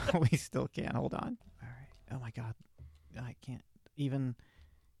while we still can. Hold on. All right. Oh my God. I can't. Even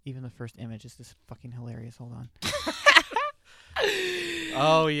the first image is just fucking hilarious. Hold on.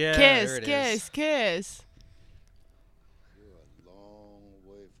 Oh yeah. Kiss, there it kiss, is. kiss. You're a long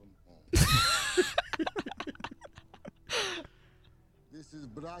way from home. This is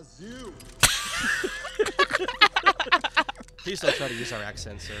Brazil. Please don't try to use our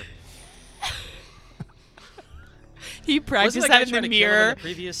accent, sir. He practiced Wasn't that guy in trying the to kill him in mirror. the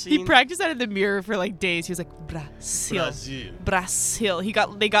previous He scene? practiced that in the mirror for like days. He was like, Brazil. Brazil. Brazil.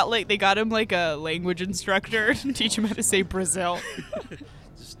 They got him like a language instructor to teach him how to say Brazil.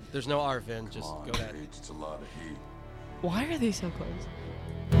 Just, there's no R, Vin. Just go at it. It's a lot of heat. Why are they so close?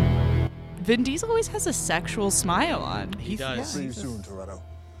 Vin Diesel always has a sexual smile on. He does. Yeah, See you he's a- soon, Toretto.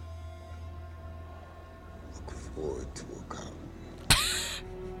 Look forward to a cop.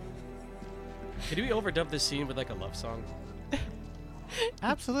 Could we overdub this scene with like a love song?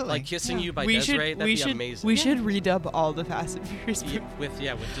 Absolutely. Like Kissing Yeah. You by Desiree? That'd be amazing. We should redub all the Fast and Furious movies. With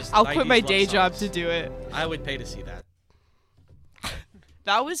just I'll quit 90s my love day job songs. to do it. I would pay to see that.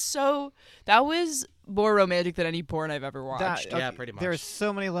 That was more romantic than any porn I've ever watched. Yeah, pretty much. There's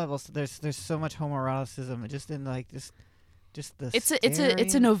so many levels. There's so much homoeroticism just in like just the. It's a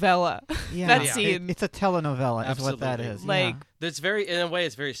staring. novella. Yeah, that Yeah. scene. It's a telenovela, is what that Absolutely. is. Like, It's very, in a way,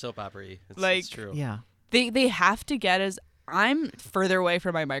 it's very soap opera-y. It's Like- true. yeah. They have to get as I'm further away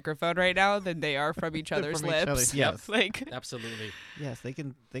from my microphone right now than they are from each other's From each lips. other's, yes. Like Absolutely. Yes, they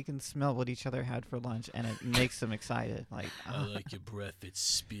can smell what each other had for lunch, and it makes them excited. Like, like your breath. It's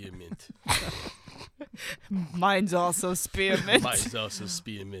spearmint. mine's also spearmint. Mine's also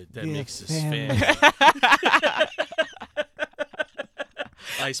spearmint. That Yeah, makes us family. family.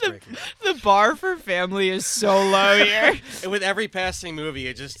 Icebreaker. The bar for family is so low here. And with every passing movie,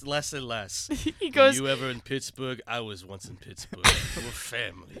 it just less and less. He goes, You ever in Pittsburgh? I was once in Pittsburgh. We're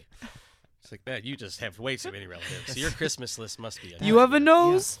family. It's like, man, you just have way too many relatives. So your Christmas list must be. "You have a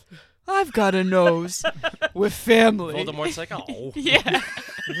nose? I've got a nose. We're family." Voldemort's like, oh, Yeah.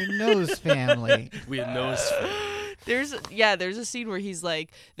 your nose family. we're nose family. There's a scene where he's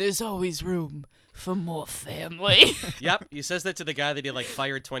like, "There's always room for more family." Yep, he says that to the guy that he like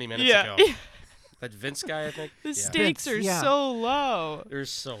fired 20 minutes Yeah. ago. That Vince guy, I think. The Yeah. stakes Vince, are yeah. so low. They're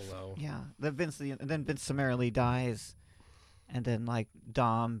so low. Yeah, then Vince summarily dies, and then like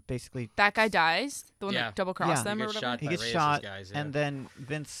Dom basically That guy dies. The one Yeah. that double crossed Yeah. them He or gets whatever. shot. he by gets Reyes' shot, guys, yeah. and then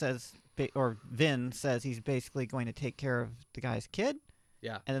Vin says he's basically going to take care of the guy's kid,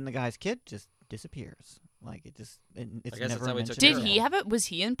 Yeah. and then the guy's kid just disappears. Like it's guess never that's how he took mentioned. care Did of he him. have it? Was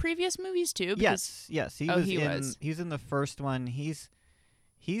he in previous movies too? Because Yes, he Oh, was he in. was. He's in the first one. He's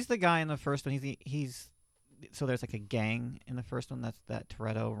the guy in the first one. He's so there's like a gang in the first one that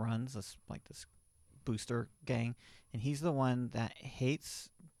Toretto runs, this booster gang, and he's the one that hates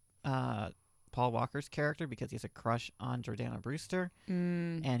Paul Walker's character because he has a crush on Jordana Brewster,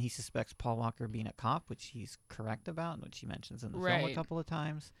 and he suspects Paul Walker being a cop, which he's correct about, and which he mentions in the film a Right. couple of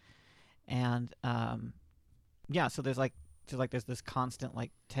times, and yeah, so there's like to like there's this constant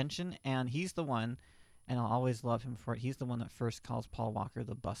like tension, and he's the one, and I'll always love him for it. He's the one that first calls Paul Walker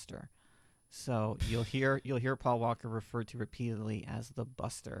the Buster. So you'll hear Paul Walker referred to repeatedly as the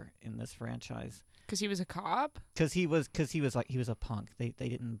Buster in this franchise. Because he was a cop? Because he was a punk. They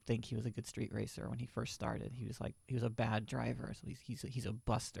didn't think he was a good street racer when he first started. He was a bad driver, so he's a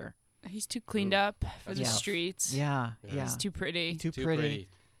buster. He's too cleaned up for the Yeah. streets. Yeah. He's too pretty. Too pretty.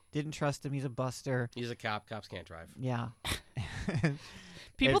 Didn't trust him. He's a buster. He's a cop. Cops can't drive. Yeah.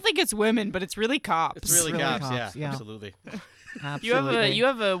 People think it's women, but it's really cops. It's really cops. cops, yeah. Absolutely. Absolutely. You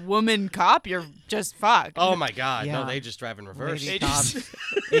have a woman cop, you're just fucked. Oh my God! Yeah. No, they just drive in reverse. Lady They just-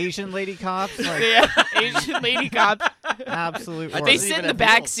 cops, Asian lady cops. Like, Yeah, Asian lady cops. absolute I worst. They Doesn't sit even in the have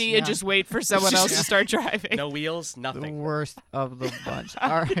back wheels. seat Yeah. and just wait for someone else to start driving. No wheels, The nothing. worst of the bunch. All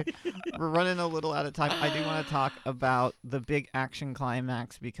right, we're running a little out of time. I do want to talk about the big action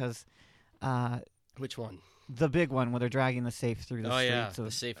climax because Which one? the big one where they're dragging the safe through the Oh, streets yeah, of,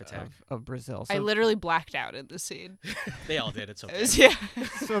 the safe attack. of Brazil. I So, literally blacked out in the scene. They all did. It's okay. Yeah.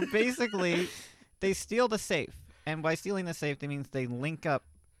 so basically, they steal the safe, and by stealing the safe, that means they link up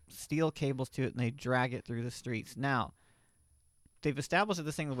steel cables to it and they drag it through the streets. Now, they've established that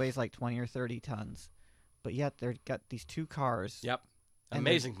this thing weighs like 20 or 30 tons, but yet they've got these two cars. Yep. And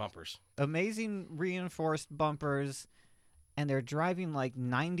Amazing bumpers. Amazing reinforced bumpers, and they're driving like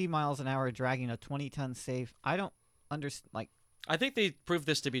 90 miles an hour dragging a 20-ton safe. I don't understand. Like, I think they proved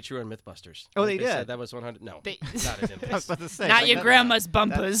this to be true in MythBusters. Oh, I they think said did? that was 100. No, They- not as I was about to say, Not like, your that- grandma's that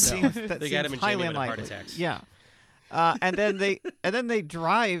bumpers. seems- that They got seems him and highly Jamie with heart unlikely. attacks. Yeah. And then they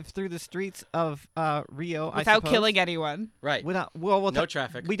drive through the streets of Rio I Without suppose, killing anyone. Right. Without No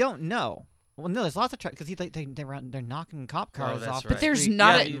traffic. We don't know. Well, no, there's lots of traffic because they're knocking cop cars that's off. right. the But there's street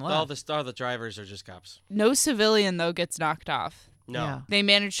not right a- and all left. the drivers are just cops. No civilian, though, gets knocked off. No. Yeah. They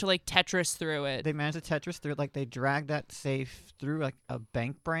managed to, like, Tetris through it. They managed to Tetris through it. Like they drag that safe through like a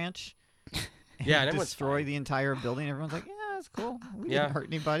bank branch. Yeah, and everyone's destroy fine. the entire building. Everyone's like, yeah, that's cool. We Yeah. didn't hurt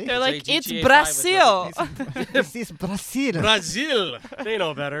anybody. They're It's like, like it's GTA 5 Brazil. with this is Brazil. Brazil. They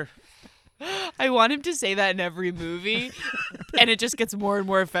know better. I want him to say that in every movie, and it just gets more and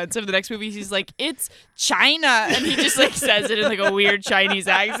more offensive. The next movie, he's like, "It's China," and he just like says it in like a weird Chinese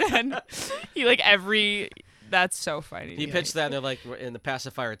accent. He like every. That's so funny. He to me. pitched that, and they're like, we're in the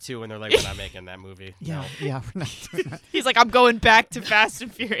Pacifier 2, and they're like, we're not making that movie. Yeah, yeah, we're not doing that. He's like, I'm going back to Fast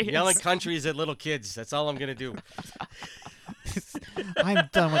and Furious. Yelling countries at little kids. That's all I'm going to do. I'm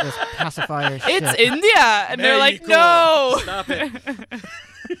done with this pacifier shit. It's India, and they're like, Mexico. no. Stop it.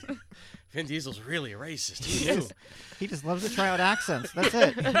 Vin Diesel's really racist. Who knew? He just loves to try out accents. That's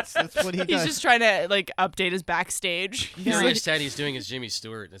it. That's what he He's does. just trying to like update his backstage. Yeah. Furious 10 he's doing is Jimmy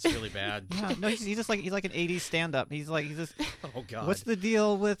Stewart. It's really bad. Yeah, no, he's just like he's like an '80s stand-up. He's just. Oh, God. What's the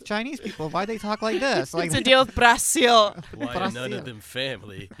deal with Chinese people? Why they talk like this? Like It's a deal with Brazil. Why are none Brazil. of them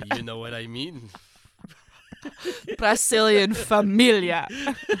family? You know what I mean? Brazilian familia.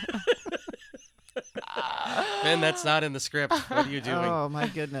 Ben, that's not in the script. What are you doing? Oh my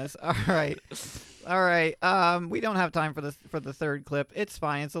goodness! All right. We don't have time for the third clip. It's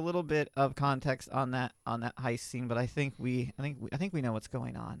fine. It's a little bit of context on that heist scene, but I think we know what's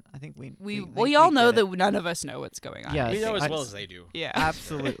going on. I think We all know that none of us know what's going on. Yes. We know as I- well as they do. Yeah.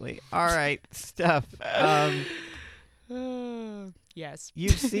 Absolutely. All right, Steph. Yes. You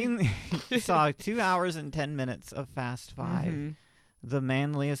saw 2 hours and 10 minutes of Fast 5, Mhm. the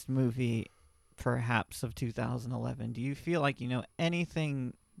manliest movie, perhaps, of 2011. Do you feel like you know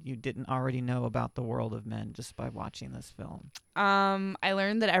anything you didn't already know about the world of men just by watching this film? I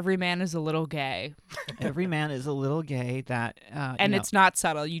learned that every man is a little gay, Every man is a little gay. That and it's not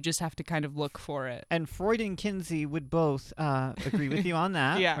subtle. You just have to kind of look for it. and Freud and Kinsey would both agree with you on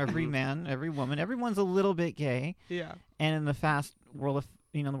that. Yeah. Every man, every woman, everyone's a little bit gay. Yeah. And in the Fast world of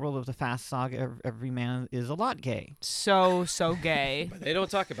the world of the Fast saga, every man is a lot gay. So gay. They don't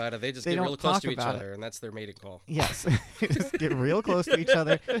talk about it. They just They get don't real close talk to each about other, and that's their mating call. Yes. Just get real close to each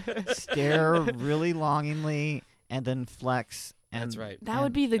other, stare really longingly, and then flex. And, That's right. That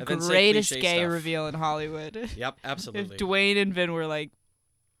would be the And then say greatest cliche gay stuff. reveal in Hollywood. Yep, If absolutely. Dwayne and Vin were like,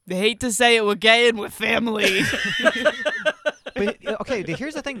 they hate to say it, we're gay and we're family. But okay,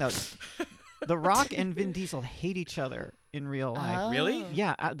 here's the thing though. The Rock and Vin Diesel hate each other in real life. Really?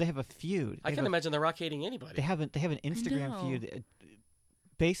 Yeah, they have a feud. I They can have a- imagine The Rock hating anybody. They have an Instagram know. feud.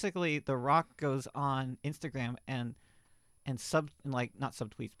 Basically, The Rock goes on Instagram and not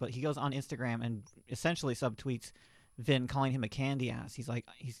subtweets, but he goes on Instagram and essentially subtweets Vin, calling him a candy ass.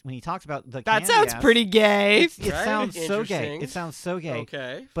 When he talks about the That candy sounds ass, pretty gay. it Right? sounds so gay. Interesting. It sounds so gay.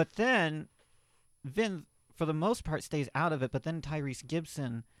 Okay. But then Vin, for the most part, stays out of it. But then Tyrese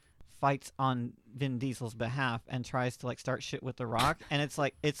Gibson fights on Vin Diesel's behalf and tries to like start shit with The Rock, and it's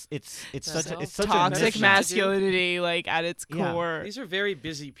like it's such a toxic mismatch. masculinity, like at its core. These are very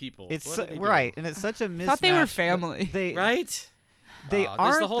busy people. It's right, and it's such a mismatch. I thought they were family. Right? They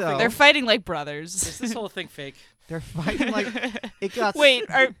aren't. The whole though. thing. They're fighting like brothers. Is this whole thing fake? They're fighting like it got. Wait,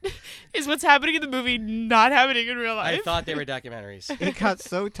 is what's happening in the movie not happening in real life? I thought they were documentaries. It got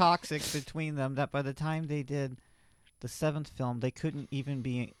so toxic between them that by the time they did the 7th film, they couldn't even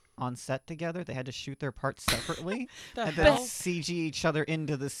be on set together. They had to shoot their parts separately and then CG each other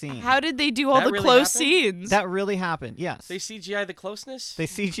into the scene. How did they do all That the really close happened? scenes? That really happened. Yes. They CGI the closeness? They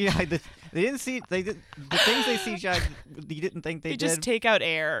CGI the. They didn't see. They did the things they CGI. You didn't think they They did. just take out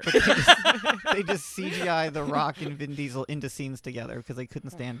air. They just CGI The Rock and Vin Diesel into scenes together because they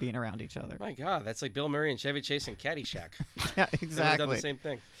couldn't stand being around each other. My God, that's like Bill Murray and Chevy Chase in Caddyshack. Yeah, They would've done exactly. the same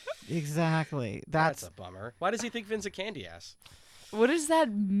thing. Exactly. That's a bummer. Why does he think Vin's a candy ass? What does that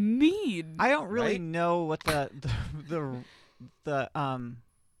mean? I don't really Right? know what the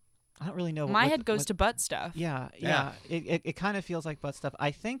I don't really know. My what, head goes what, to butt stuff. Yeah. Yeah. It kind of feels like butt stuff.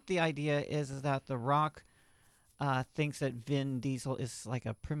 I think the idea is that The Rock thinks that Vin Diesel is like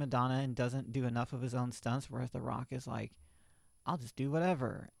a prima donna and doesn't do enough of his own stunts, whereas The Rock is like, I'll just do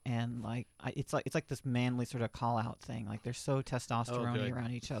whatever. And like it's like this manly sort of call out thing. Like they're so testosterone good.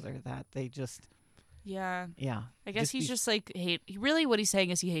 around each other that they just Yeah. I guess he's just like really what he's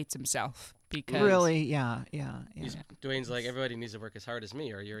saying is he hates himself because really yeah. Dwayne's like, everybody needs to work as hard as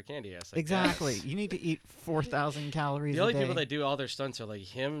me or you're a candy ass. Like, Exactly. yes. You need to eat 4,000 calories The only a day. people that do all their stunts are like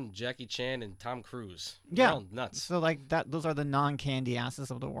him, Jackie Chan, and Tom Cruise. Yeah. They're all nuts. So like that, those are the non-candy asses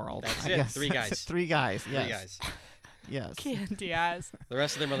of the world. That's I it. guess. 3 guys. 3 guys. Yes. 3 guys. Yes. candy ass. The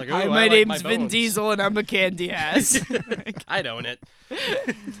rest of them are like, Hi, oh, my I like name's my Vin bones. Diesel and I'm a candy ass. I'd own it.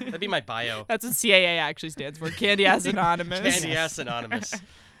 That'd be my bio. That's what CAA actually stands for. Candy Ass Anonymous. Candy ass anonymous.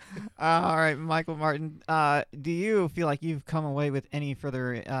 All right, Michael Martin. Do you feel like you've come away with any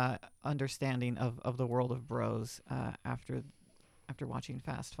further understanding of the world of bros after watching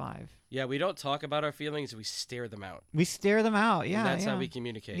Fast 5? Yeah, we don't talk about our feelings. We stare them out. We stare them out. Yeah, And that's yeah. how we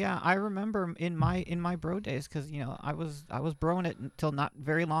communicate. Yeah, I remember in my bro days because I was broing it until not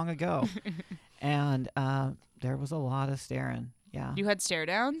very long ago, and there was a lot of staring. Yeah, You had stare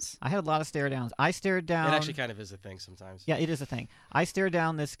downs? I had a lot of stare downs. I stared down. It actually kind of is a thing sometimes. Yeah, it is a thing. I stared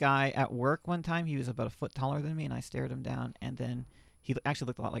down this guy at work one time. He was about a foot taller than me, and I stared him down. And then he actually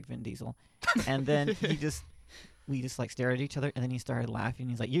looked a lot like Vin Diesel. And then we just like stared at each other, and then he started laughing.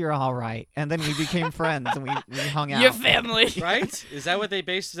 He's like, "You're all right." And then we became friends, and we hung out. Your family. Right? Is that what they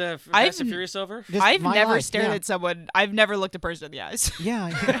based Fast and Furious over? Just I've my never life, stared yeah. at someone. I've never looked a person in the eyes. Yeah,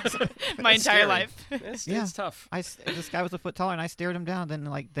 My That's entire scary. life. It's tough. this guy was a foot taller, and I stared him down.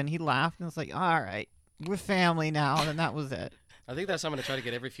 Then he laughed, and it's like, "All right, we're family now." And that was it. I think that's how I'm going to try to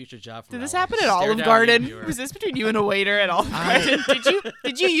get every future job from Did now this on. happen at Stare Olive down Garden? the viewer. Was this between you and a waiter at Olive Garden?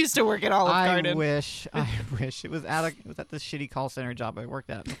 Did you used to work at Olive Garden? I wish it was at the shitty call center job I worked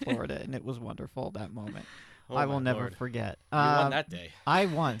at in Florida, and it was wonderful that moment. Oh, I will my never Lord. forget. You won that day. I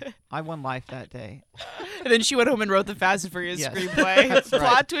won life that day. And then she went home and wrote the Fast and Furious Yes. screenplay. That's right.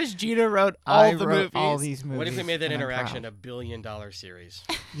 Plot twist: Gina wrote all I the wrote movies. all these movies. What if we made that and I'm interaction proud. a $1 billion series?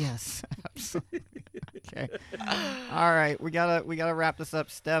 Yes, absolutely. Okay. All right, we gotta wrap this up.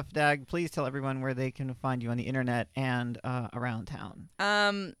 Steph, Dag, please tell everyone where they can find you on the internet and around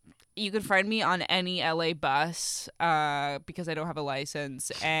town. You can find me on any LA bus because I don't have a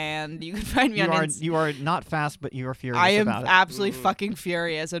license, and you can find me on. You are not fast, but you are furious I am about it. absolutely fucking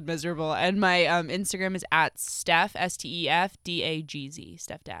furious and miserable. And my Instagram is at Steph STEFDAGZ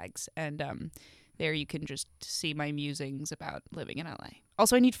Steph Dags, and there you can just see my musings about living in LA.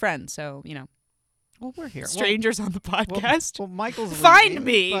 Also, I need friends, so Well, we're here. strangers on the podcast. Well, Michael's Find leaving,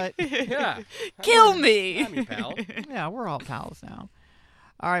 me, but Yeah. kill me. I'm your pal. yeah, we're all pals now.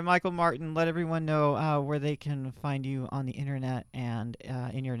 All right, Michael Martin, let everyone know where they can find you on the internet and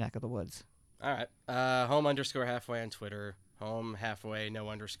in your neck of the woods. All right. Home_halfway on Twitter. Home halfway, no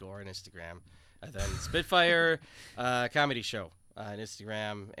underscore on Instagram. And then Spitfire Comedy Show on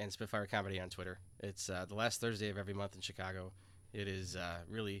Instagram and Spitfire Comedy on Twitter. It's the last Thursday of every month in Chicago. It is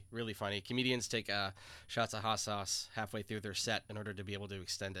really, really funny. Comedians take shots of hot sauce halfway through their set in order to be able to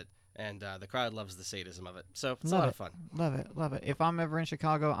extend it. And the crowd loves the sadism of it. So it's a lot of fun. Love it. If I'm ever in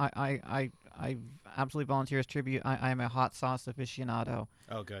Chicago, I absolutely volunteer as tribute. I am a hot sauce aficionado.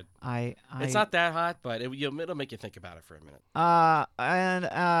 Oh, good. It's not that hot, but it'll make you think about it for a minute. And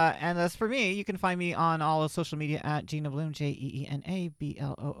as for me, you can find me on all of social media at Gina Bloom,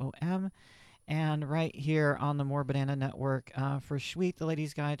 JEENABLOOM. And right here on the More Banana Network for Sweet, the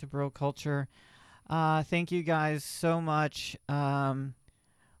Ladies' Guide to Bro Culture. Thank you guys so much.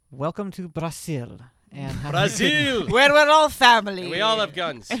 welcome to Brazil. And Brazil! Where we're all family. And we all have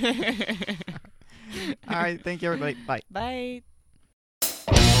guns. All right. Thank you, everybody. Bye. Bye.